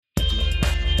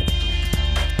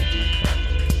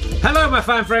Hello, my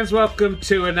fine friends. Welcome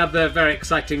to another very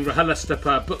exciting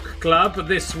RHLSTP book club.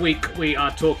 This week we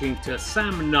are talking to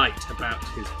Sam Knight about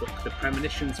his book, The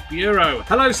Premonitions Bureau.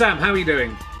 Hello, Sam. How are you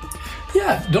doing?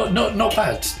 Yeah, not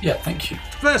bad. Yeah, thank you.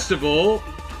 First of all,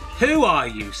 who are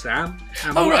you, Sam?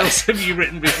 And what else have you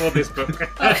written before this book?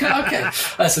 Okay.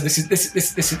 So this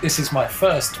is my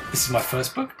first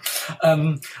book.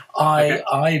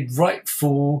 I write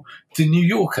for The New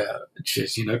Yorker, which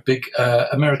is big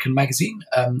American magazine.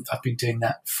 I've been doing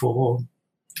that for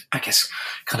I guess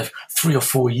kind of 3 or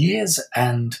 4 years,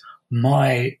 and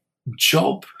my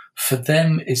job for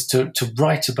them is to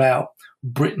write about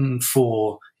Britain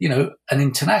for an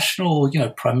international,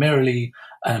 primarily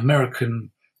an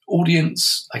American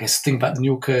audience. I guess the thing about the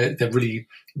New Yorker, they're really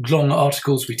long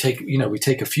articles. We take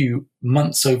a few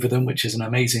months over them, which is an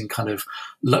amazing kind of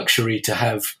luxury to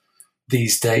have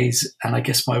these days. And I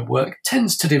guess my work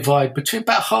tends to divide between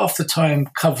about half the time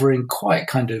covering quite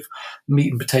kind of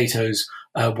meat and potatoes,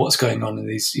 what's going on in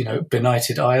these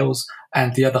benighted isles,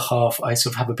 and the other half I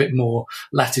sort of have a bit more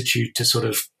latitude to sort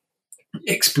of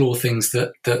explore things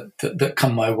that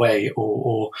come my way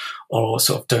or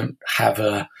sort of don't have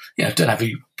a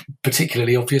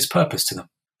particularly obvious purpose to them.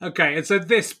 Okay, and so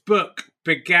this book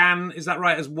began, is that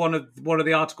right, as one of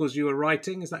the articles you were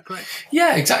writing? Is that correct?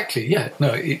 Yeah, exactly. Yeah,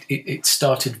 no, it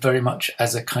started very much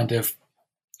as a kind of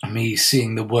me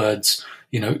seeing the words,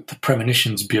 the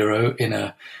Premonitions Bureau in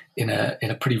a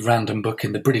pretty random book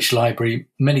in the British Library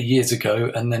many years ago,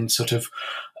 and then sort of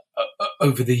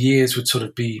over the years would sort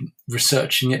of be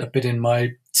researching it a bit in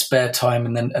my spare time,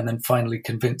 and then finally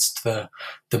convinced the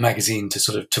magazine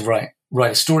to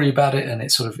write a story about it, and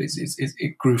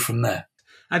it grew from there.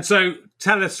 And so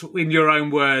tell us in your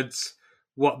own words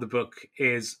what the book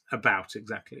is about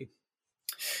exactly.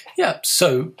 Yeah,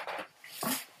 so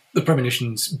the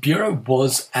Premonitions Bureau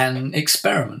was an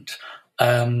experiment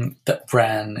that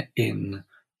ran in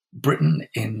Britain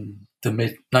in the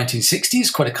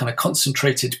mid-1960s, quite a kind of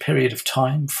concentrated period of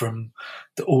time from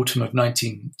the autumn of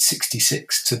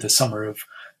 1966 to the summer of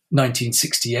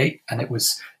 1968. And it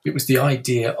was the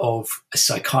idea of a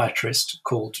psychiatrist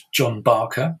called John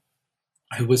Barker,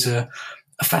 who was a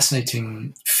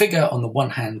fascinating figure. On the one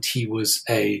hand, he was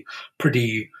a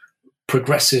pretty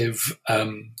progressive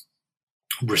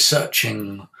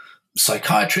researching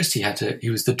psychiatrist. He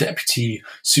was the deputy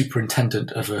superintendent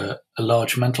of a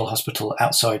large mental hospital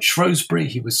outside Shrewsbury.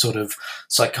 He was sort of,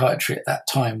 psychiatry at that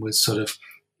time was sort of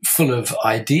full of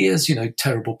ideas,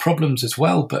 terrible problems as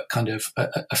well, but kind of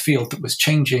a field that was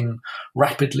changing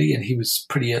rapidly, and he was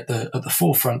pretty at the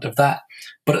forefront of that.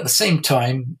 But at the same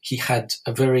time, he had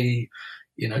a very,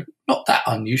 not that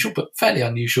unusual, but fairly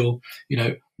unusual,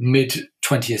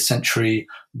 mid-20th century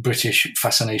British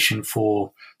fascination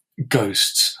for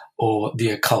ghosts or the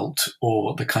occult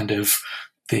or the kind of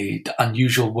the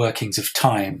unusual workings of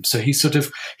time. So he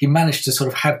managed to sort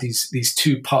of have these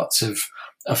two parts of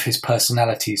his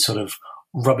personality sort of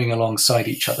rubbing alongside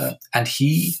each other. And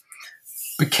he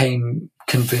became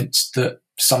convinced that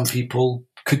some people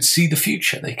could see the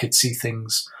future. They could see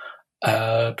things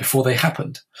before they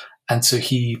happened. And so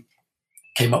he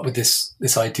came up with this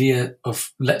idea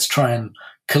of, let's try and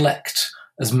collect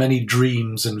as many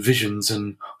dreams and visions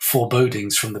and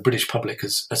forebodings from the British public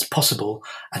as possible,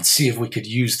 and see if we could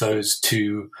use those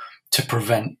to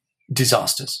prevent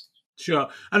disasters. Sure.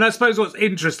 And I suppose what's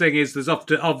interesting is there's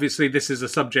obviously this is a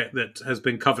subject that has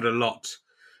been covered a lot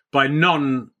by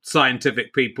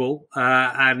non-scientific people,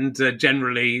 and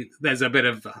generally there's a bit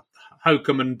of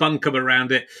hokum and bunkum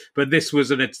around it, but this was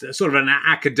sort of an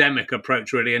academic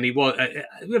approach, really, and he was,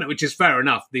 which is fair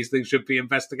enough. These things should be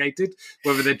investigated,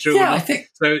 whether they're true or not. I think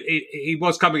so. He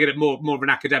was coming at it more of an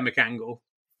academic angle.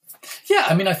 Yeah,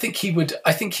 I mean, I think he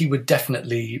would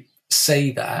definitely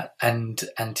say that, and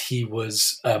he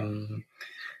was,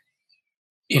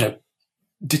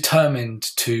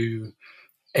 determined to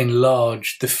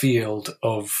enlarge the field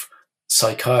of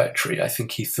psychiatry. I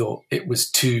think he thought it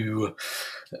was too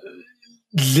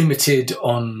limited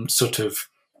on sort of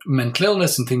mental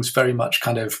illness and things very much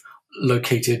kind of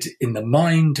located in the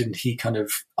mind, and he kind of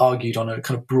argued on a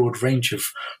kind of broad range of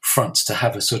fronts to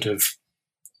have a sort of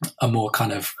a more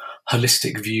kind of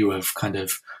holistic view of kind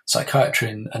of psychiatry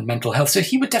and mental health. So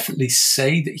he would definitely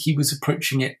say that he was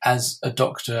approaching it as a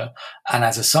doctor and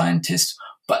as a scientist,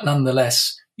 but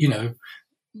nonetheless,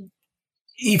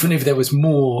 even if there was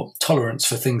more tolerance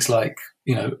for things like,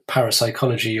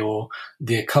 parapsychology or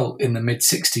the occult in the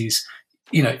mid-60s,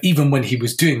 even when he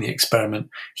was doing the experiment,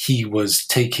 he was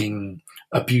taking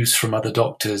abuse from other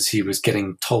doctors. He was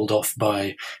getting told off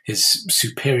by his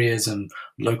superiors and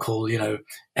local,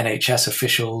 NHS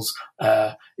officials.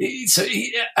 At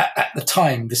the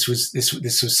time, this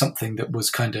was something that was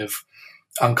kind of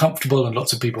uncomfortable, and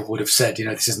lots of people would have said,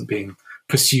 this isn't being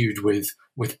pursued with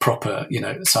proper,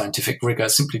 scientific rigor,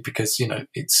 simply because,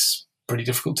 it's pretty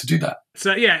difficult to do that.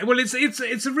 So yeah, well, it's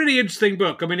a really interesting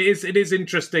book. I mean, it is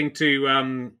interesting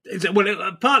to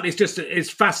partly it's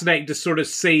fascinating to sort of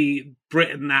see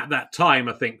Britain at that time.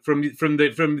 I think from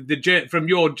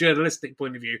your journalistic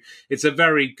point of view, it's a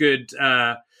very good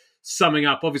summing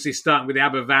up. Obviously, starting with the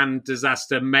Aberfan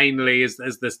disaster mainly as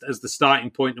the starting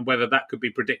point, and whether that could be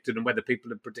predicted and whether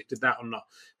people have predicted that or not.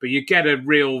 But you get a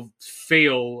real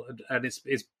feel, and it's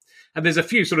and there's a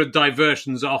few sort of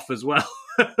diversions off as well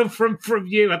from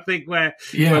you, I think, where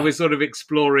we're sort of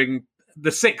exploring the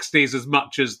 60s as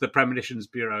much as the Premonitions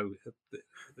Bureau.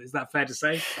 Is that fair to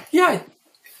say? Yeah,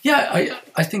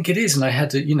 I think it is, and I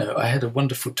had a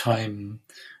wonderful time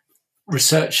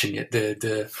researching it.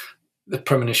 The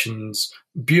Premonitions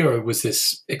Bureau was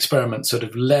this experiment sort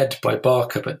of led by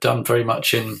Barker, but done very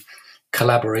much in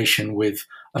collaboration with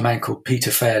a man called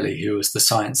Peter Fairley, who was the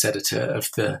science editor of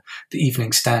the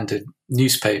Evening Standard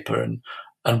newspaper.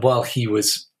 And while he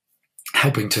was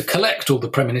helping to collect all the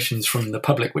premonitions from the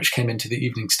public which came into the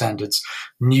Evening Standard's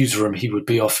newsroom, he would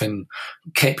be off in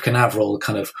Cape Canaveral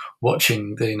kind of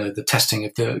watching the testing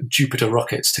of the Jupiter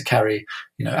rockets to carry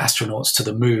astronauts to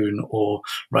the moon, or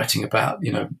writing about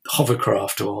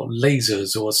hovercraft or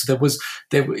lasers. Or so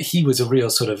he was a real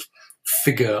sort of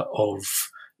figure of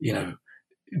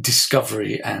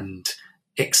discovery and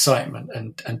excitement,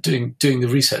 and doing the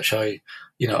research. I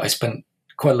spent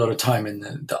quite a lot of time in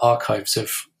the archives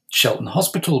of Shelton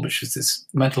Hospital, which is this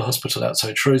mental hospital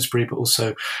outside Shrewsbury, but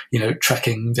also,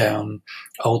 tracking down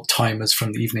old timers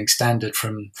from the Evening Standard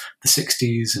from the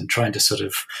 60s and trying to sort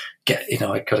of get,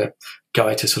 I got a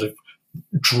guy to sort of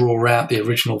draw out the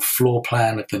original floor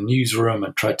plan of the newsroom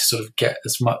and tried to sort of get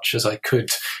as much as I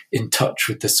could in touch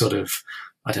with the sort of,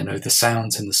 the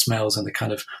sounds and the smells and the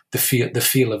kind of the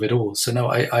feel of it all. So no,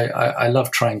 I love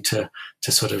trying to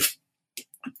sort of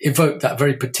evoke that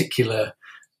very particular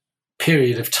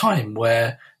period of time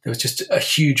where there was just a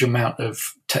huge amount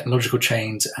of technological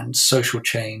change and social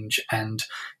change, and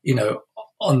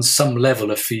on some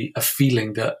level a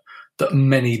feeling that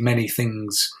many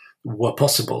things were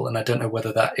possible. And I don't know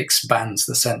whether that expands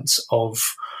the sense of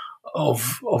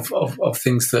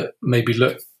things that maybe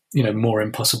look more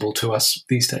impossible to us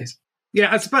these days.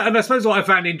 Yeah, I suppose what I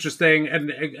found interesting,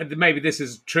 and maybe this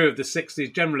is true of the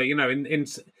 60s generally,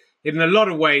 in a lot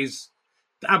of ways,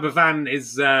 Aberfan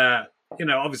is,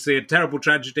 obviously a terrible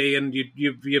tragedy, and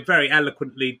you're very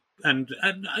eloquently and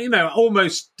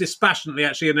almost dispassionately,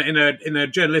 actually, in a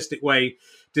journalistic way,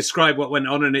 describe what went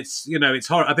on, and it's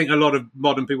horrible. I think a lot of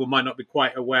modern people might not be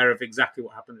quite aware of exactly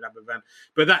what happened at Aberfan,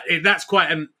 but that's quite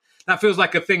that feels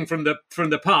like a thing from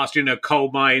the past,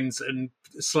 coal mines and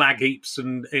slag heaps,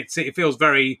 and it feels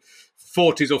very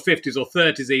 40s or 50s or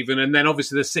 30s even. And then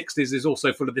obviously the 60s is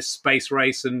also full of this space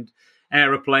race and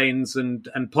aeroplanes and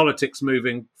politics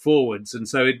moving forwards. And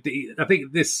so I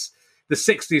think the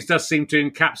 60s does seem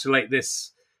to encapsulate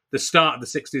this. The start of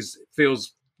the 60s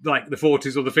feels like the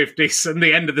 40s or the 50s, and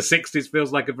the end of the 60s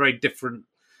feels like a very different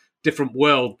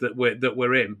world that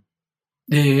we're in.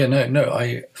 No,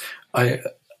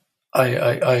 I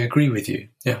agree with you.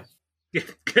 Yeah. Yeah,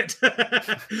 good.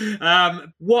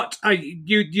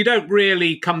 You don't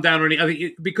really come down on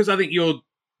any, because I think you're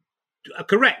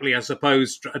correctly, I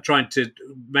suppose, trying to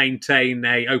maintain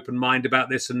a open mind about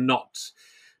this and not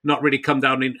really come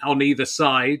down on either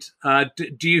side.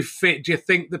 Do you think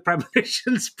the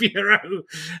Premonitions Bureau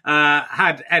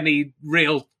had any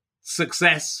real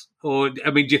success, or do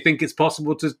you think it's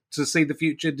possible to see the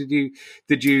future?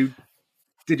 Did you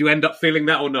end up feeling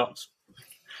that or not?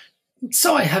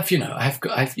 So I have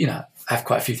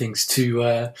quite a few things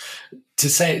to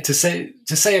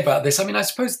say about this. I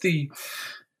suppose the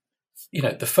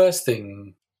first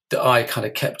thing that I kind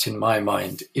of kept in my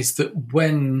mind is that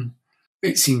when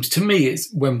it seems to me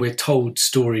it's when we're told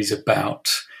stories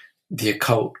about the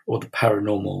occult or the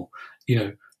paranormal,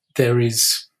 there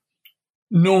is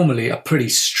normally a pretty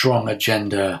strong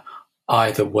agenda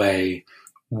either way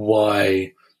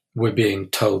why we're being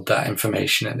told that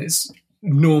information, and it's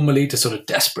normally to sort of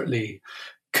desperately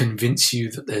convince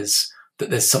you that there's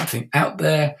something out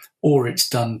there, or it's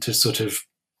done to sort of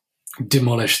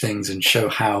demolish things and show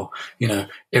how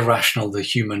irrational the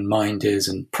human mind is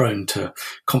and prone to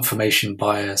confirmation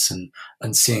bias and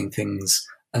seeing things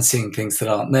that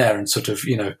aren't there, and sort of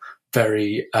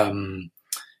very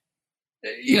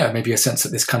maybe a sense that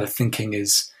this kind of thinking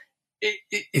is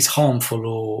is harmful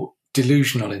or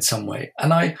delusional in some way.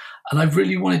 And I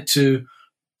really wanted to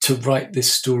write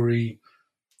this story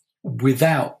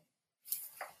without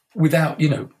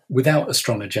a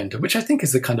strong agenda, which I think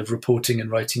is the kind of reporting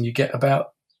and writing you get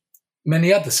about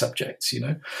many other subjects,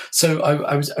 So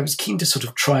I was keen to sort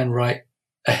of try and write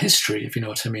a history, if you know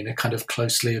what I mean, a kind of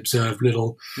closely observed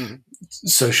little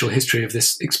social history of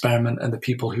this experiment and the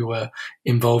people who were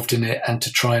involved in it, and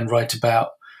to try and write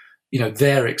about,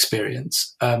 their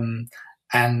experience, and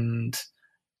in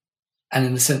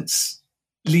a sense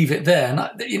leave it there.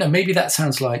 And maybe that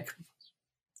sounds like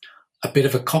a bit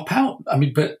of a cop out. I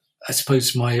mean, but I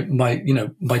suppose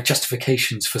my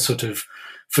justifications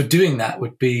for doing that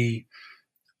would be,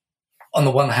 on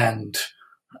the one hand,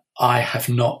 I have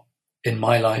not in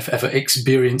my life ever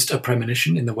experienced a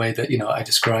premonition in the way that, I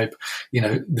describe,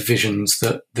 the visions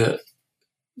that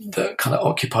kind of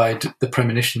occupied the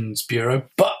Premonitions Bureau,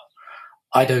 but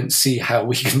I don't see how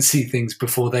we can see things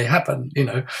before they happen.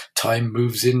 Time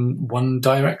moves in one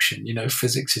direction.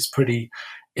 Physics is pretty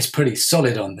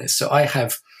solid on this. So I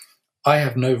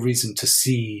have no reason to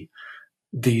see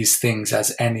these things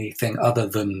as anything other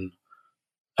than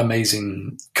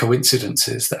amazing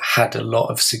coincidences that had a lot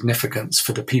of significance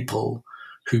for the people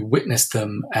who witnessed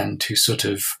them and who sort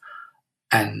of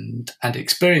and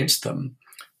experienced them.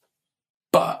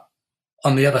 But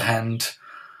on the other hand,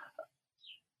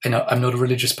 I'm not a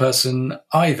religious person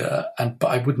either, but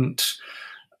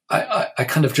I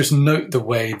kind of just note the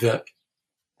way that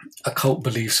occult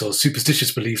beliefs or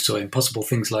superstitious beliefs or impossible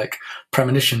things like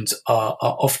premonitions are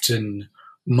often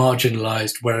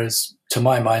marginalized, whereas to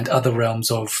my mind, other realms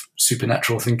of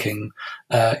supernatural thinking,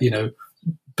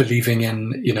 believing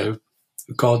in,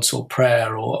 gods or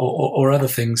prayer or other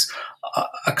things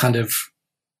are kind of,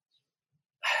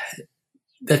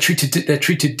 they're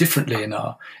treated differently in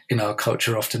our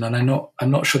culture often. And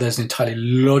I'm not sure there's an entirely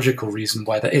logical reason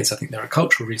why that is. I think there are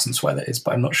cultural reasons why that is,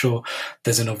 but I'm not sure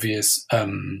there's an obvious,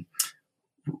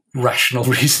 rational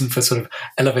reason for sort of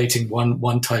elevating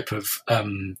one type of,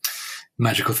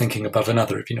 magical thinking above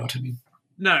another, if you know what I mean.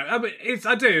 No, I mean,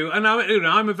 I do, and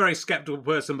I'm a very skeptical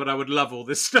person, but I would love all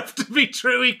this stuff to be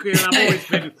true equally. And I've always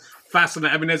been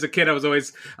fascinated. I mean, as a kid, I was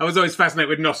always fascinated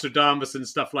with Nostradamus and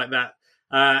stuff like that.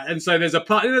 And so there's a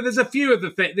part, there's a few of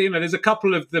the things, there's a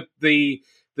couple of the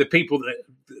people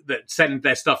that send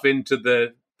their stuff into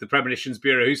the Premonitions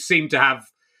Bureau who seem to have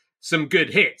some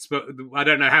good hits, but I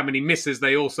don't know how many misses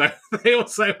they also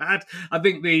had. I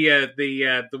think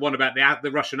the one about the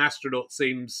Russian astronaut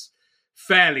seems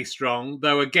fairly strong,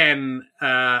 though again,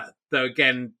 I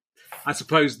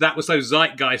suppose that was so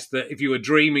zeitgeist that if you were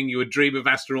dreaming, you would dream of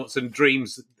astronauts and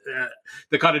dreams,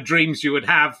 the kind of dreams you would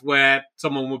have where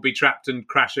someone would be trapped and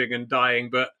crashing and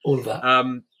dying. But all of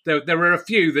that, there are a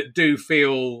few that do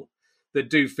feel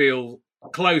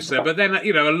closer, but then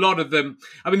a lot of them,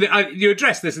 I mean, you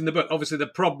address this in the book. Obviously the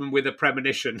problem with a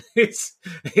premonition, it's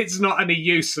not any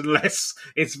use unless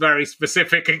it's very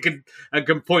specific and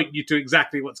can point you to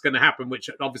exactly what's going to happen, which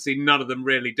obviously none of them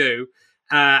really do,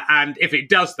 and if it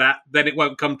does that, then it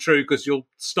won't come true because you'll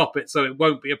stop it, so it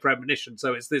won't be a premonition.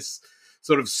 So it's this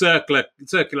sort of circular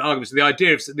argument. So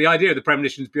the idea of the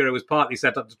Premonitions Bureau was partly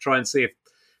set up to try and see if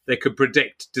they could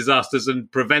predict disasters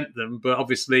and prevent them, but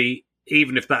obviously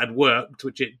even if that had worked,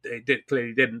 which it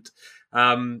clearly didn't,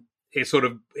 it sort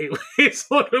of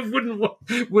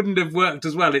wouldn't have worked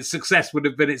as well. Its success would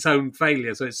have been its own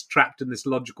failure. So it's trapped in this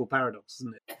logical paradox,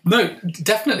 isn't it? No,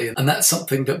 definitely, and that's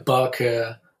something that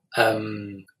Barker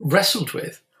wrestled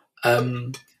with.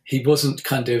 He wasn't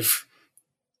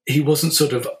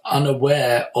sort of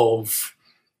unaware of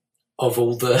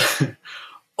all the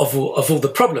of all the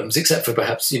problems, except for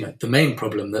perhaps the main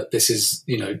problem that this is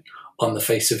on the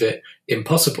face of it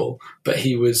impossible. But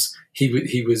he was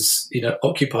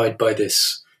occupied by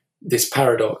this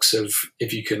paradox of,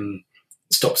 if you can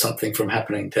stop something from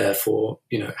happening, therefore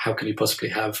how can you possibly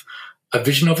have a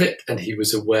vision of it? And he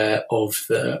was aware of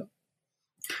the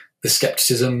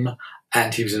skepticism,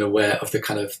 and he was aware of the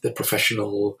kind of the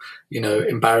professional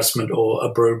embarrassment or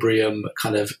opprobrium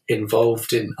kind of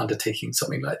involved in undertaking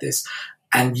something like this,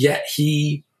 and yet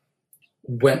he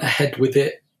went ahead with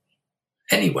it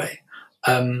anyway.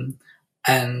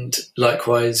 And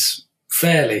likewise,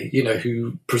 Fairley,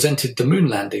 who presented the moon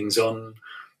landings on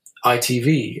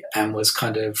ITV and was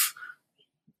kind of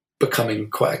becoming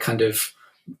quite a kind of,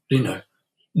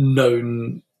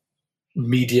 known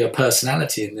media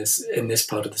personality in this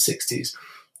part of the 60s,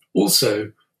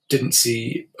 also didn't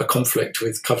see a conflict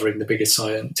with covering the biggest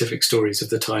scientific stories of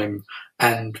the time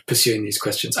and pursuing these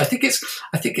questions. I think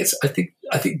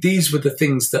these were the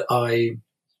things that I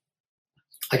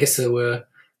guess there were,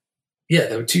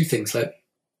 there were two things. Like,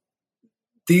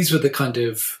 these were the kind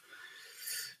of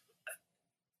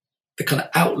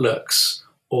outlooks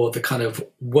or the kind of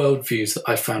worldviews that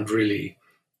I found really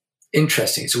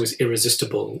interesting. It's always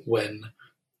irresistible when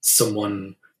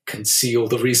someone can see all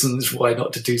the reasons why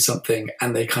not to do something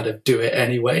and they kind of do it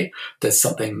anyway. There's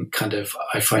something kind of,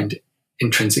 I find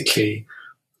intrinsically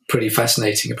pretty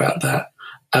fascinating about that.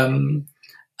 And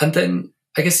then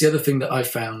I guess the other thing that I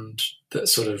found that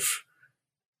sort of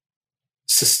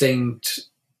sustained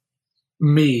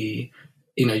me,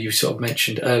 you sort of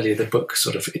mentioned earlier, the book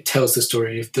sort of, it tells the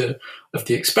story of the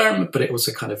experiment, but it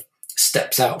also kind of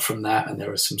steps out from that, and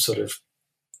there are some sort of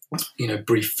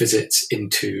brief visits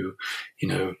into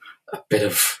a bit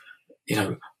of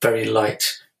very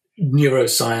light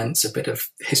neuroscience, a bit of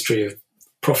history of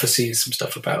prophecies, some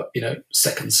stuff about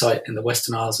second sight in the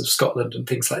Western Isles of Scotland and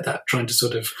things like that, trying to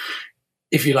sort of,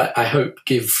 if you like, I hope,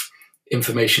 give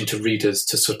information to readers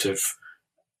to sort of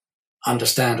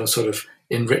understand or sort of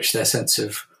enrich their sense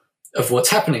of what's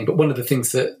happening. But one of the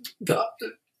things that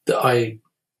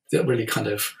really kind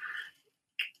of,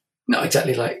 not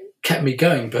exactly like kept me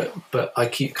going, but I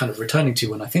keep kind of returning to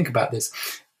when I think about this,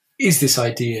 is this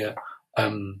idea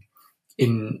in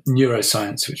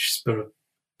neuroscience, which has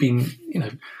been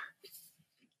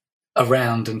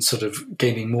around and sort of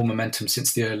gaining more momentum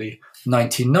since the early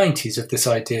 1990s, of this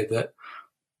idea that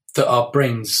our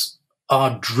brains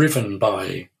are driven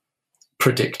by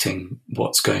predicting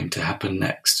what's going to happen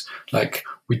next. Like,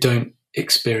 we don't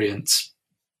experience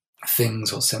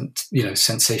things or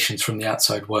sensations from the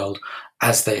outside world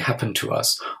as they happen to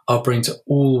us. Our brains are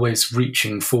always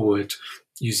reaching forward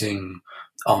using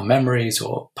our memories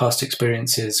or past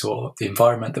experiences or the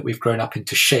environment that we've grown up in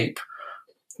to shape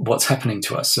what's happening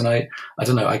to us. And I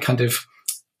don't know, I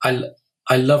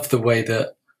love the way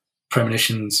that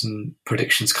premonitions and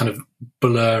predictions kind of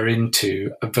blur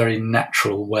into a very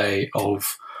natural way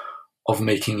of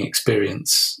making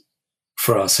experience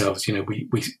for ourselves. We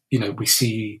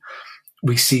see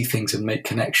things and make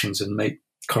connections and make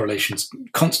correlations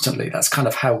constantly. That's kind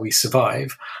of how we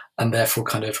survive, and therefore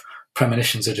kind of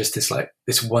premonitions are just this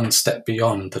one step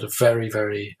beyond, that are very,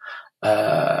 very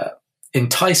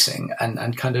enticing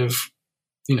and kind of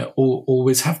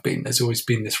always have been. There's always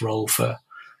been this role for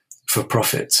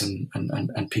prophets and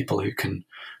people who can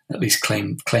at least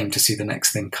claim to see the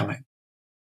next thing coming.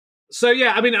 So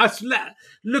yeah, I mean,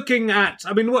 looking at,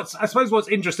 I mean, what's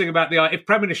interesting about if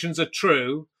premonitions are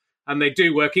true and they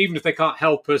do work, even if they can't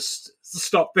help us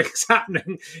stop things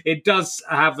happening, it does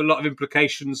have a lot of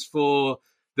implications for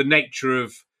the nature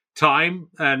of time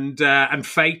and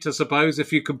fate, I suppose.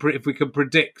 If we can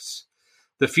predict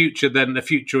the future, then the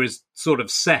future is sort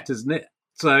of set, isn't it?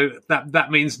 So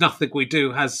that means nothing we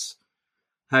do has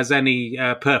any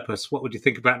purpose. What would you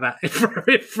think about that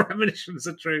if premonitions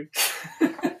are true?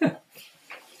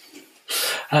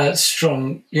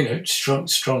 Strong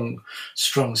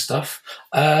stuff.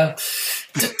 I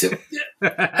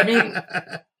mean,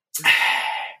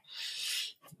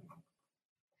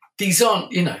 these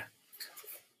aren't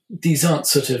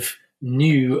sort of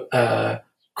new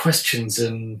questions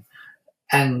and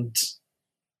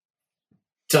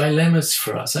dilemmas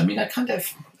for us. I mean,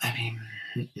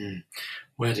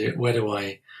 where do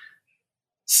I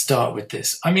start with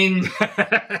this? I mean,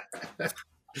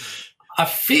 I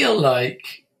feel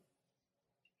like,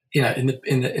 in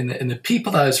the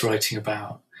people that I was writing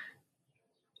about,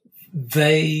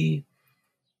 they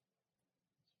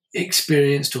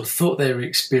experienced or thought they were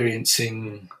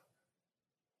experiencing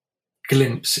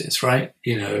glimpses, right?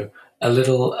 A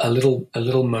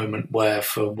little moment where,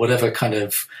 for whatever kind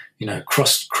of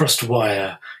crossed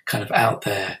wire kind of out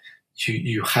there,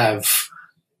 you have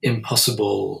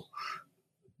impossible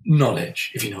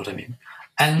knowledge, if you know what I mean.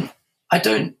 And I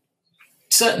don't,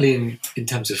 certainly in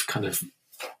terms of kind of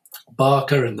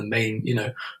Barker and the main,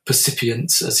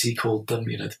 percipients, as he called them,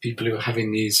 the people who are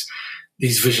having these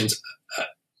visions.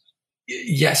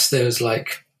 Yes, there's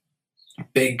like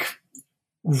big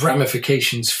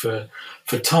ramifications for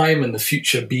time and the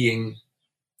future being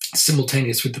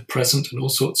simultaneous with the present and all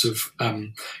sorts of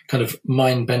kind of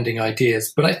mind-bending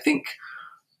ideas. But I think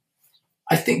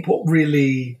what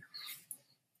really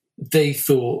they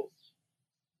thought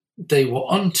they were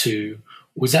onto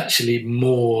was actually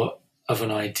more of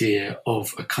an idea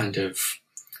of a kind of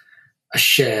a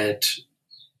shared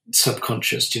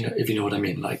subconscious, if you know what I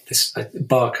mean. Like this,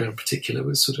 Barker in particular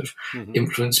was sort of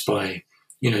influenced by,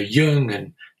 Jung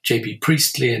and J.B.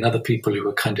 Priestley and other people who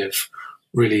were kind of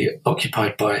really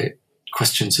occupied by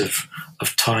questions of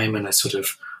time and a sort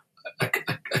of a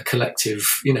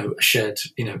collective, a shared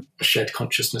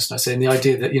consciousness. And I say, and the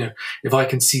idea that, if I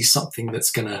can see something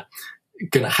that's going to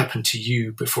going to happen to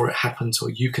you before it happens, or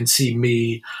you can see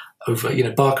me over.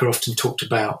 Barker often talked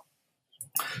about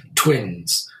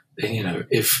twins. And,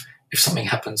 if something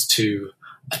happens to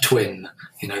a twin,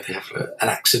 they have an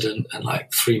accident and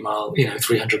like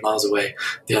 300 miles away,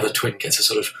 the other twin gets a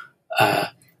sort of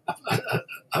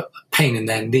a pain in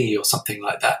their knee or something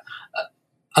like that.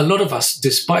 A lot of us,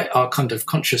 despite our kind of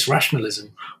conscious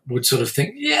rationalism, would sort of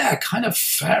think, yeah, kind of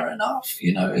fair enough.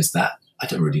 Is that, I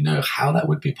don't really know how that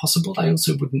would be possible. I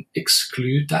also wouldn't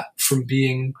exclude that from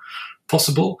being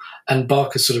possible. And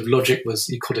Barker's sort of logic was,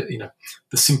 he called it,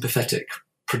 the sympathetic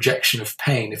projection of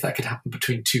pain. If that could happen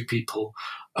between two people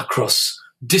across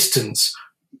distance,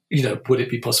 would it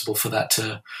be possible for that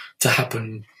to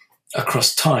happen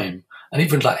across time? And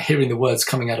even like hearing the words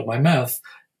coming out of my mouth,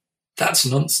 that's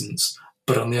nonsense.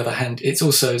 But on the other hand, it's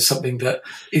also something that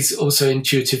is also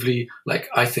intuitively, like,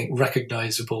 I think,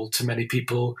 recognizable to many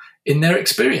people in their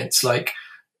experience. Like,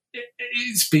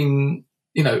 it's been,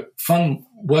 fun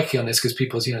working on this, because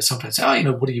people, sometimes say,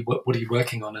 oh, what are you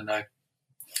working on?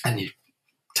 And you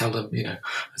tell them,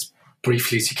 as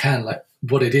briefly as you can, like,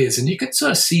 what it is. And you can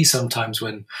sort of see sometimes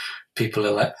when people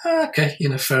are like, okay,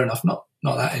 fair enough, not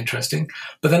that interesting.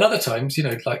 But then other times,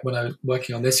 like when I was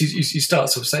working on this, you start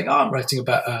sort of saying, oh, I'm writing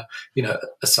about, a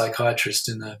psychiatrist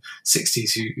in the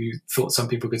 60s who thought some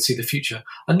people could see the future.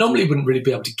 I normally wouldn't really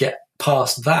be able to get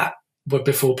past that, but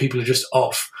before people are just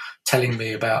off telling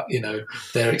me about,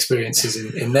 their experiences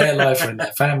in their life or in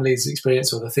their family's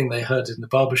experience, or the thing they heard in the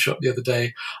barbershop the other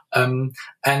day. And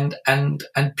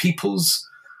people's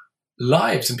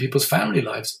lives and people's family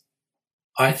lives,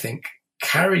 I think,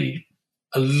 carry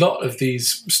a lot of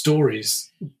these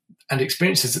stories and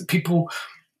experiences that people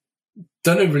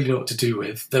don't really know what to do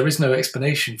with. There is no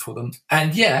explanation for them.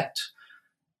 And yet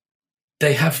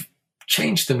they have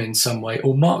changed them in some way,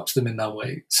 or marked them in that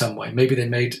way, some way. Maybe they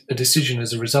made a decision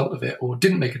as a result of it, or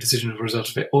didn't make a decision as a result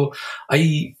of it. Or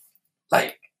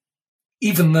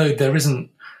even though there isn't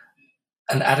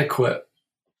an adequate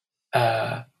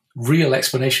real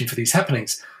explanation for these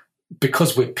happenings,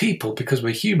 because we're people, because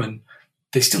we're human,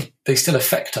 they still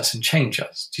affect us and change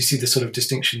us. Do you see the sort of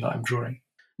distinction that I'm drawing?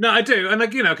 No, I do, and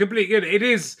completely. It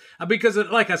is because,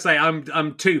 like I say,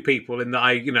 I'm two people in that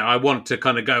I want to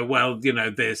kind of go, well,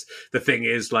 the thing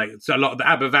is, like, so a lot of the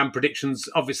Aberfan predictions,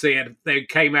 obviously, they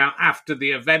came out after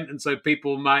the event, and so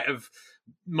people might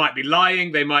be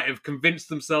lying. They might have convinced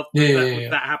themselves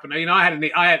that happened.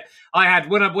 I had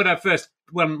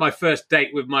when my first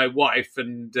date with my wife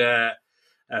and.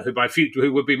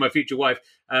 Who would be my future wife?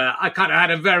 I kind of had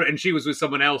and she was with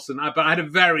someone else, but I had a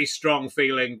very strong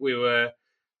feeling we were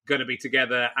going to be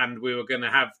together and we were going to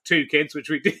have two kids, which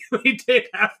we did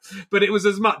have. But it was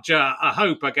as much a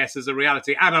hope, I guess, as a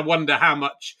reality. And I wonder how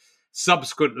much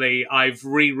subsequently I've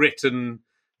rewritten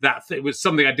that. It was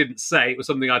something I didn't say. It was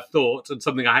something I thought, and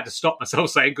something I had to stop myself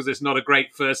saying because it's not a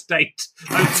great first date.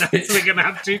 We're going to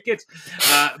have two kids.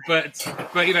 But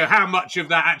how much of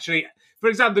that actually. For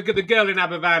example, the girl in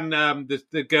Aberfan,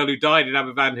 the girl who died in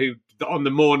Aberfan, who on the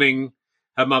morning,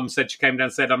 her mum said she came down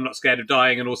and said, I'm not scared of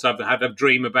dying, and also I've had a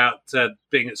dream about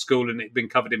being at school and it being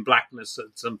covered in blackness,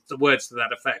 and some words to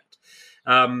that effect.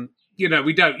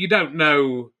 You don't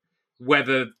know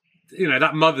whether,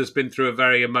 that mother's been through a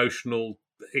very emotional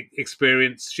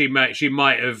experience. She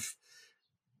might have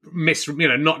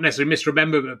not necessarily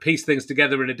misremembered, but pieced things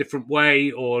together in a different way,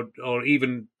 or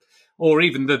even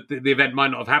the event might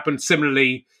not have happened.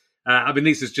 Similarly,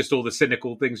 these is just all the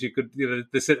cynical things you could,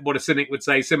 what a cynic would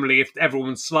say. Similarly, if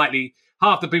everyone's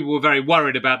half the people were very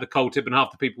worried about the cold tip and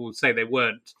half the people would say they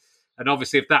weren't. And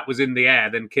obviously, if that was in the air,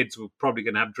 then kids were probably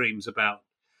going to have dreams about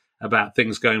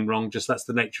things going wrong. Just that's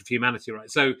the nature of humanity,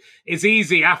 right? So it's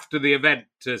easy after the event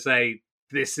to say,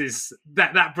 this is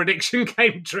that prediction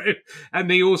came true.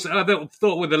 And I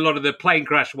thought with a lot of the plane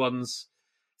crash ones,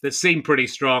 that seemed pretty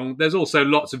strong. There's also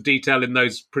lots of detail in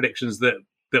those predictions that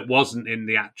wasn't in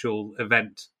the actual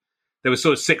event. There were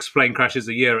sort of 6 plane crashes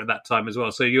a year at that time as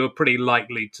well. So you were pretty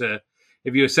likely to,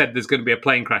 if you said there's going to be a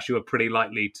plane crash, you were pretty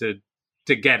likely to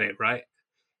get it, right?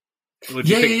 Or do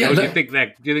you think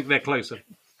they're closer?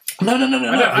 No.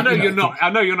 I know you're not. I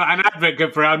know you're not an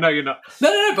advocate for it. I know you're not.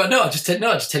 No. But I'll just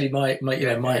tell you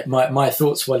my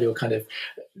thoughts while you're kind of,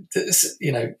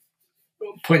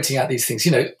 pointing out these things.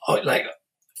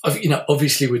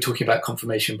 Obviously we're talking about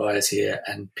confirmation bias here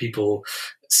and people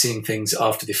seeing things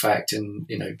after the fact. And,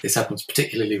 this happens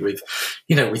particularly with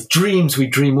dreams. We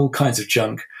dream all kinds of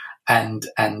junk and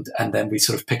then we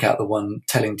sort of pick out the one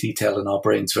telling detail and our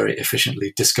brains very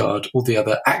efficiently discard all the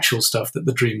other actual stuff that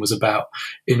the dream was about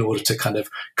in order to kind of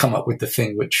come up with the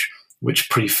thing which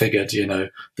prefigured,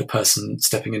 the person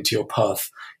stepping into your path,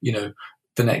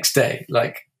 the next day.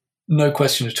 Like, no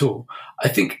question at all. I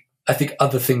think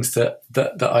other things that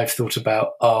I've thought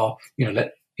about are,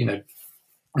 and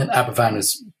Aberfan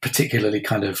is particularly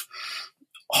kind of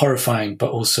horrifying,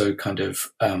 but also kind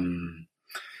of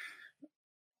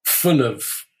full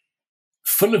of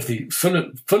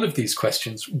these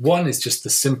questions. One is just the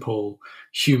simple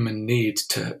human need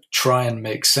to try and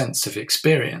make sense of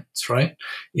experience, right?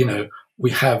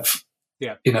 We have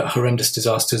horrendous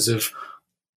disasters of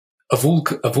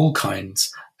all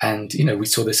kinds, and we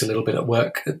saw this a little bit at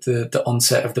work at the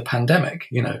onset of the pandemic.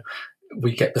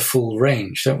 We get the full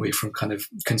range, don't we, from kind of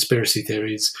conspiracy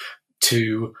theories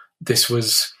to this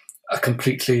was a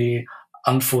completely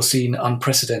unforeseen,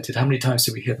 unprecedented. How many times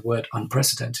did we hear the word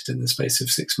unprecedented in the space of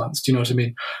 6 months? Do you know what I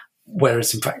mean?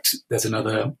 Whereas, in fact, there's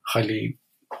another highly,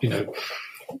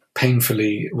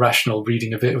 painfully rational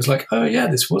reading of it. It was like, oh yeah,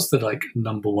 this was the like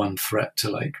number one threat to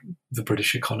like the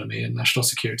British economy and national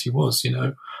security was,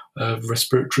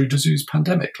 respiratory disease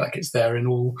pandemic. Like, it's there in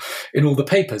all the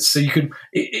papers. So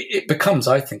it becomes,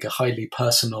 I think, a highly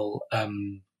personal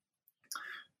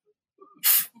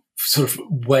sort of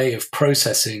way of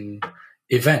processing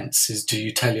events. Is, do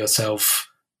you tell yourself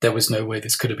there was no way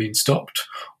this could have been stopped,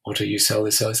 or do you sell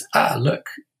this as, look,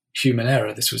 human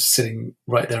error, this was sitting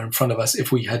right there in front of us. If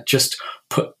we had just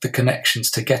put the connections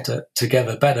together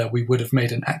better, we would have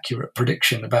made an accurate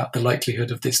prediction about the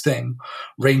likelihood of this thing,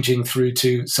 ranging through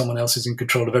to someone else is in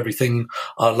control of everything,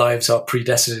 our lives are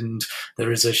predestined,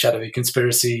 there is a shadowy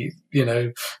conspiracy,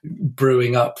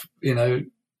 brewing up,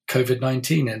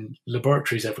 COVID-19 in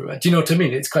laboratories everywhere. Do you know what I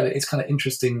mean? It's kind of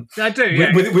interesting. I do,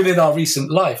 yeah. Within our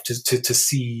recent life to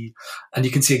see, and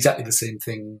you can see exactly the same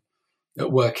thing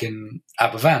at work in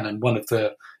Aberfan. And one of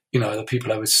the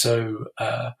people I was so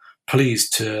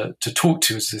pleased to talk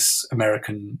to is this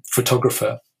American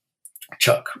photographer,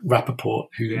 Chuck Rappaport,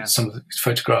 who some of his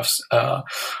photographs are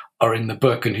in the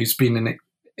book, and who's been an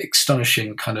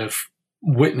astonishing kind of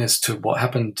witness to what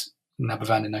happened in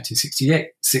Aberfan in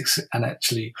 1966, and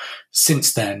actually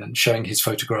since then, and showing his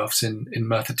photographs in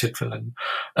Merthyr Tydfil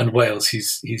and Wales.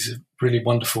 He's a really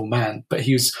wonderful man, but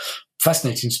he was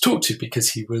fascinating to talk to because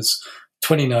he was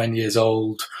 29 years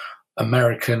old,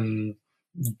 American,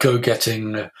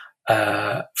 go-getting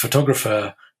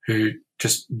photographer who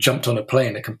just jumped on a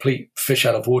plane, a complete fish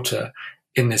out of water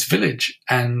in this village.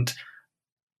 And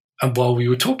while we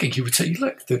were talking, he would say,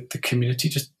 look, the community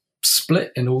just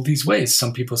split in all these ways.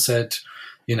 Some people said,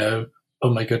 oh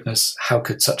my goodness, how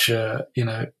could such a,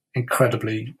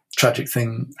 incredibly tragic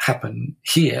thing happen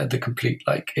here? The complete,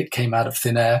 like, it came out of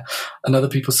thin air. And other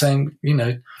people saying,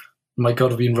 my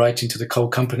God, I've been writing to the coal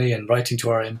company and writing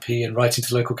to our MP and writing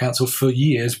to local council for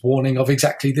years, warning of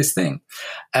exactly this thing.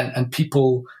 And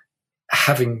people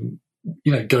having,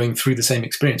 going through the same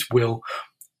experience will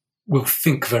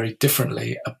think very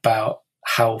differently about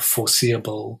how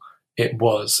foreseeable it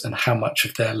was and how much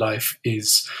of their life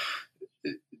is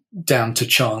down to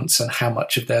chance and how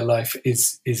much of their life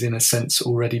is in a sense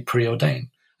already preordained.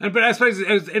 But I suppose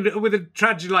with a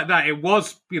tragedy like that, it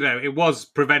was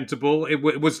preventable.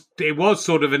 It was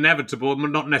sort of inevitable,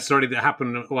 not necessarily that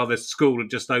happened while the school had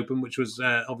just opened, which was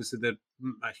obviously a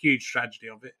huge tragedy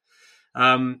of it.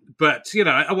 But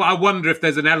I wonder if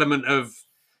there's an element of,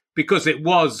 because it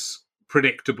was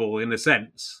predictable in a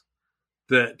sense,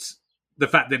 that the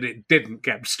fact that it didn't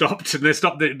get stopped and they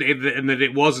stopped it, and that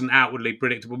it wasn't outwardly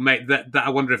predictable, made that I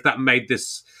wonder if that made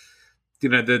this,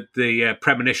 the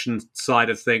premonition side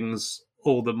of things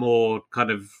all the more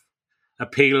kind of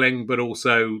appealing, but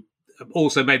also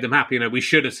made them happy. We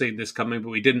should have seen this coming, but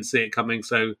we didn't see it coming.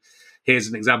 So here's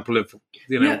an example of,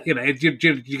 you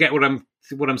get what I'm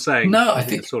saying? No, I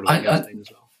think sort of thing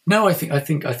as well. No, I think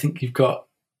you've got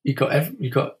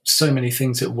so many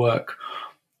things at work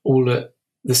all at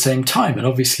the same time, and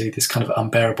obviously this kind of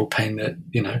unbearable pain that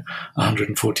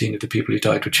 114 of the people who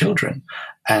died were children,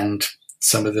 and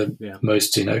some of the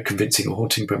most convincing or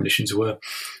haunting premonitions were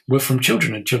from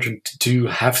children, and children do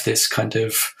have this kind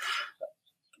of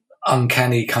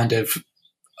uncanny kind of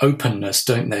openness,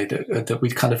 don't they?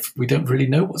 That we don't really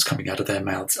know what's coming out of their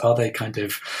mouths. Are they kind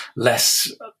of less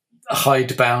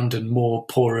hidebound and more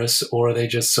porous, or are they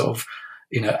just sort of,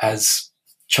 as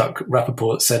Chuck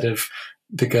Rappaport said of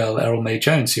the girl Errol May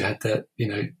Jones, who had that,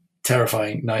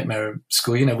 terrifying nightmare of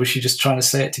school, was she just trying to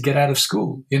say it to get out of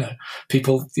school?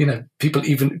 People who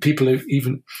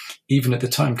even at the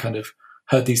time kind of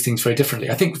heard these things very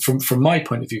differently. I think from my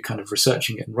point of view, kind of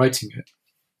researching it and writing it,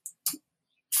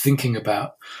 thinking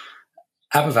about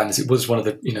Aberfan, as it was one of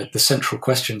the the central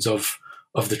questions of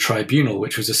the tribunal,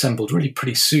 which was assembled really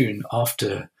pretty soon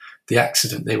after the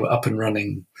accident. They were up and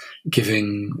running,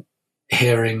 giving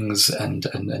hearings and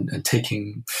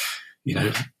taking,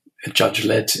 a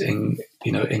judge-led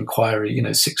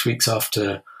inquiry, 6 weeks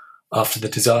after the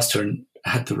disaster, and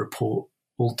had the report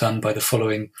all done by the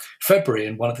following February.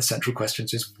 And one of the central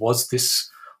questions is, was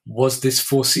this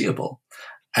foreseeable?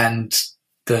 And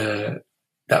that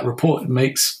report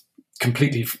makes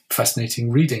completely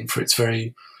fascinating reading for its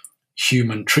very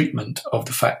human treatment of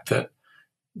the fact that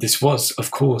this was,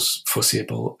 of course,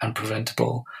 foreseeable and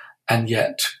preventable, and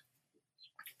yet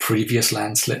previous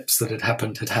landslips that had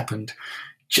happened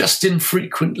just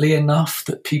infrequently enough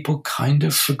that people kind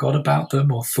of forgot about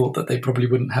them or thought that they probably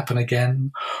wouldn't happen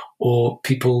again, or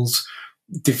people's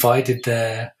divided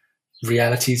their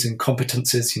realities and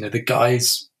competences. The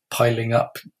guys piling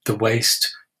up the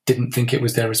waste didn't think it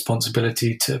was their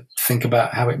responsibility to think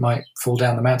about how it might fall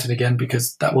down the mountain again,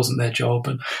 because that wasn't their job.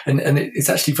 And it's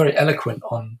actually very eloquent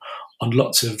on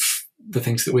lots of the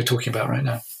things that we're talking about right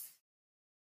now.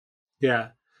 Yeah.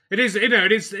 It is,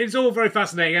 it's all very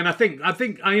fascinating, and I think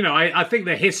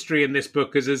the history in this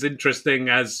book is as interesting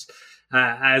as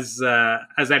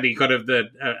any kind of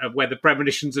whether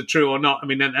premonitions are true or not. I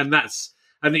mean, and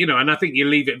I think you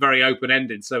leave it very open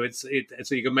ended, so so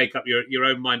you can make up your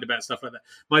own mind about stuff like that.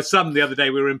 My son, the other day,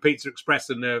 we were in Pizza Express,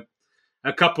 and a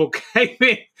couple came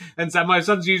in, and so my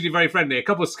son's usually very friendly. A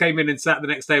couple came in and sat at the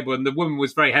next table, and the woman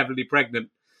was very heavily pregnant.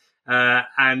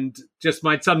 And just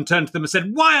my son turned to them and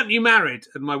said, "Why aren't you married?"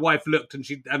 And my wife looked, and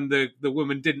the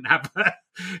woman didn't have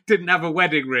a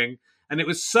wedding ring, and it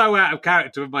was so out of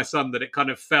character with my son that it kind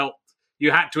of felt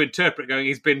you had to interpret going,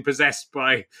 he's been possessed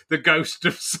by the ghost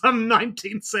of some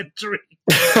 19th century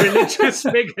religious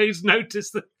figure who's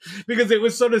noticed that, because it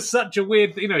was sort of such a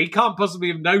weird, he can't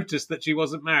possibly have noticed that she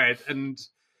wasn't married and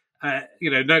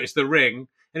noticed the ring,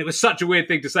 and it was such a weird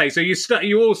thing to say. So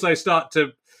you also start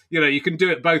to. You can do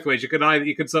it both ways. You can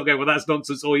sort of go, well, that's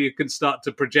nonsense, or you can start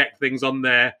to project things on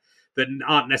there that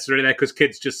aren't necessarily there because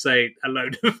kids just say a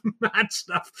load of mad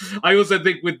stuff. I also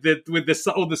think with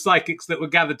all the psychics that were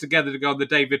gathered together to go on the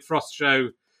David Frost show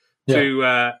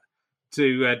to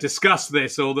discuss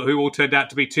this, or who all turned out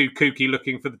to be too kooky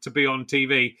looking to be on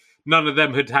TV, none of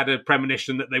them had a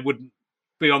premonition that they wouldn't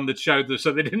be on the show,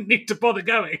 so they didn't need to bother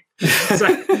going. So,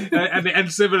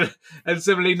 and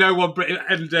similarly, no one.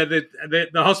 And the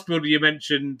hospital you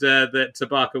mentioned that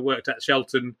Tabaka worked at,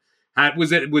 Shelton,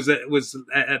 was at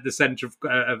the centre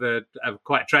of a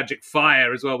quite tragic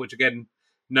fire as well, which again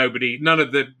none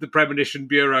of the premonition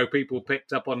bureau people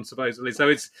picked up on, supposedly. So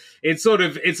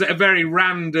it's a very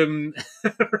random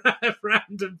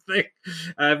random thing,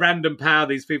 random power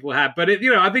these people have. But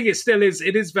I think it still is.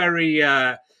 It is very.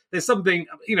 There's something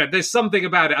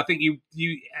about it. I think you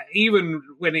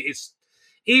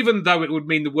even though it would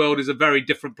mean the world is a very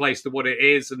different place to what it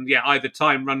is, and either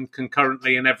time run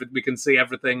concurrently and we can see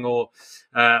everything, or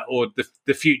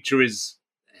the future is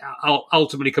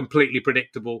ultimately completely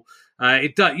predictable.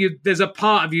 There's a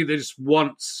part of you that just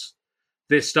wants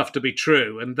this stuff to be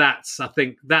true, and I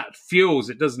think that fuels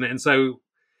it, doesn't it? And so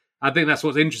I think that's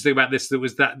what's interesting about this. It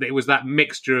was that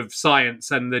mixture of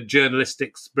science and the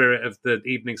journalistic spirit of the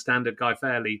Evening Standard, Guy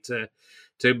Fairley, to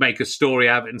make a story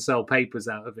out of it and sell papers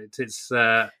out of it. It's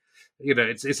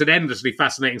it's an endlessly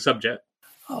fascinating subject.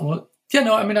 Oh, well, yeah,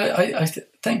 no, I mean, I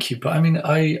thank you, but I mean,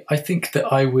 I think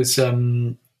that I was,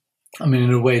 in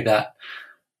a way that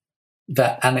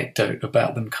anecdote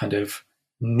about them kind of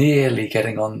nearly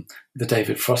getting on the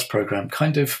David Frost program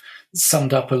kind of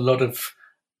summed up a lot of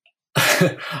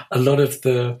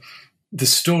the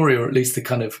story, or at least the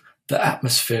kind of the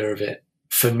atmosphere of it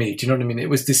for me. Do you know what I mean? It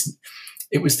was this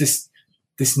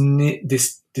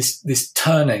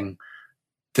turning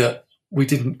that we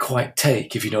didn't quite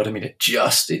take, if you know what I mean. It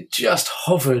just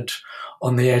hovered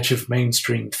on the edge of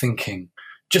mainstream thinking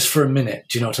just for a minute.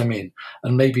 Do you know what I mean?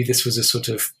 And maybe this was a sort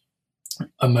of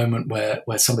a moment where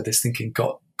some of this thinking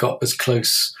got as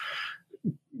close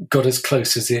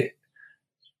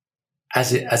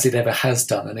as it ever has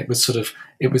done. And it was sort of,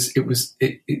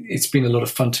 it's been a lot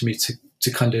of fun to me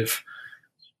to kind of,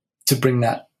 to bring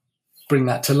that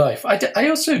to life. I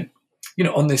also,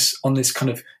 on this kind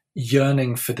of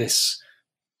yearning for this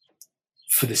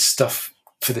stuff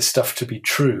to be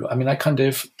true. I mean, I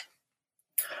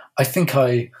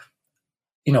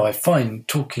find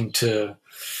talking to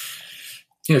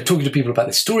people about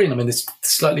this story, and I'm in this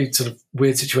slightly sort of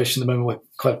weird situation at the moment where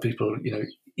quite a people,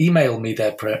 email me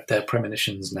their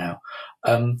premonitions now.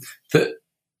 That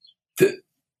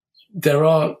there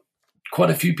are quite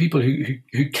a few people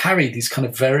who carry these kind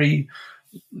of very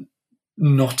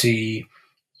knotty,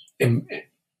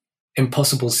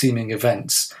 impossible seeming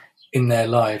events in their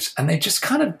lives, and they just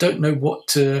kind of don't know what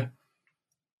to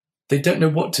don't know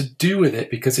what to do with it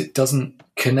because it doesn't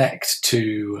connect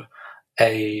to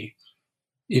a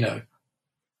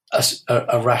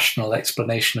rational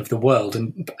explanation of the world,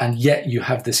 and yet you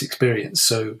have this experience.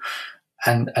 So,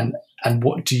 and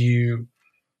what do you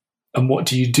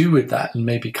do with that? And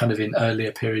maybe kind of in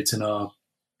earlier periods in our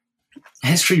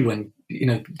history when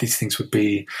these things would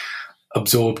be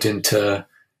absorbed into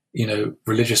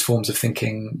religious forms of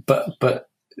thinking, but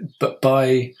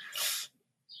by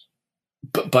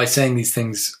saying these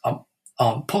things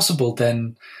aren't possible,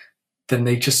 then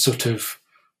they just sort of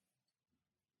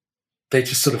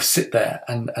sit there,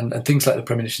 and things like the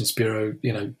Premonitions Bureau,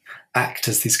 act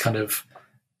as this kind of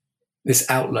this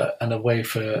outlet and a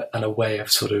way of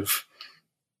sort of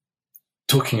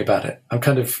talking about it. I'm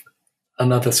kind of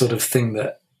another sort of thing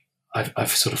that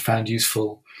I've sort of found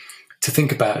useful to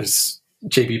think about is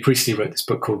J.B. Priestley wrote this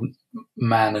book called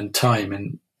Man and Time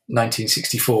in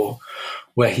 1964,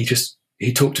 where he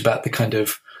talked about the kind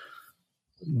of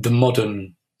the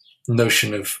modern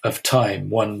notion of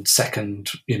time, 1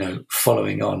 second,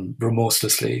 following on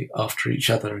remorselessly after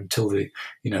each other until we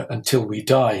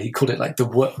die. He called it like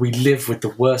we live with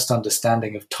the worst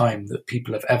understanding of time that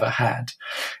people have ever had.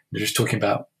 We're just talking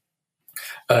about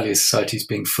earlier societies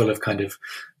being full of kind of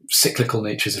cyclical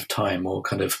natures of time, or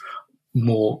kind of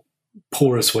more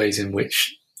porous ways in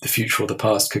which the future or the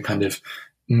past could kind of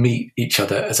meet each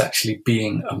other as actually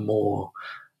being a more,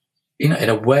 in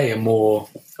a way, a more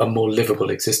livable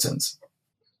existence.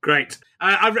 Great.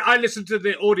 I listened to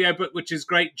the audiobook, which is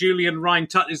great. Julian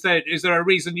Rhind-Tutt. Is there a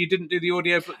reason you didn't do the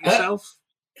audiobook yourself?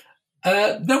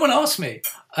 No one asked me.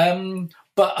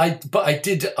 But I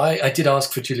did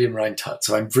ask for Julian Rhind-Tutt,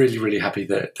 so I'm really, really happy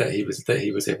that he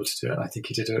was able to do it, and I think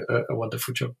he did a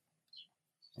wonderful job.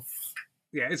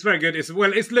 Yeah, it's very good. It's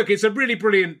a really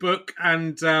brilliant book,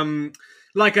 and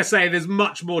like I say, there's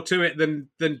much more to it than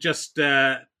just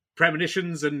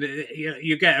premonitions, and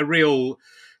you get a real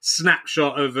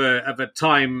snapshot of a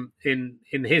time in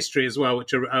history as well,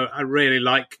 which I really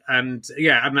like. And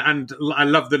and I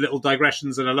love the little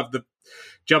digressions, and I love the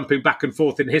jumping back and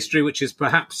forth in history, which is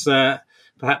perhaps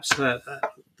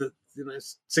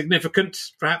significant.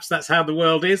 Perhaps that's how the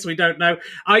world is. We don't know.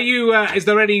 Are you? Is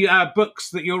there any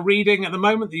books that you're reading at the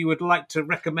moment that you would like to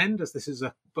recommend, as this is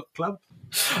a book club?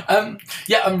 I'm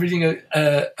reading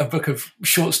a book of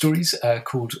short stories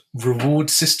called Reward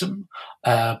System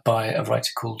by a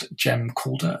writer called Jem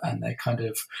Calder, and they're kind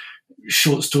of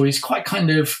short stories, quite kind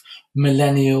of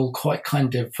millennial, quite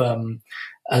kind of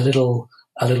a little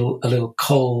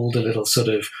cold, a little sort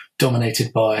of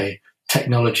dominated by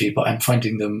technology, but I'm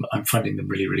finding them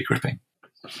really, really gripping.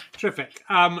 Terrific.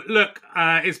 Look,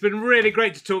 it's been really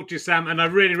great to talk to you, Sam, and I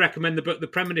really recommend the book, The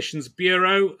Premonitions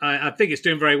Bureau. I think it's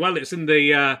doing very well. It's in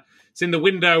the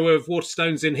window of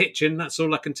Waterstones in Hitchin. That's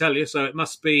all I can tell you. So it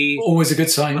must be always a good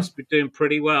sign. Must be doing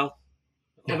pretty well.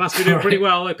 Yeah. It must be doing pretty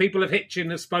well. The people of Hitchin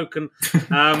have spoken.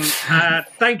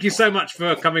 Thank you so much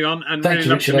for coming on, and Thank really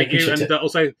you, love to Richard,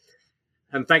 meet you.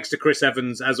 And thanks to Chris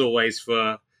Evans, as always,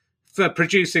 for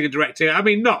producing and directing. I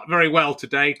mean, not very well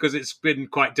today because it's been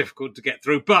quite difficult to get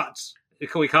through, but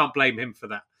we can't blame him for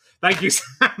that. Thank you,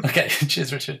 Sam. Okay,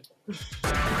 cheers, Richard.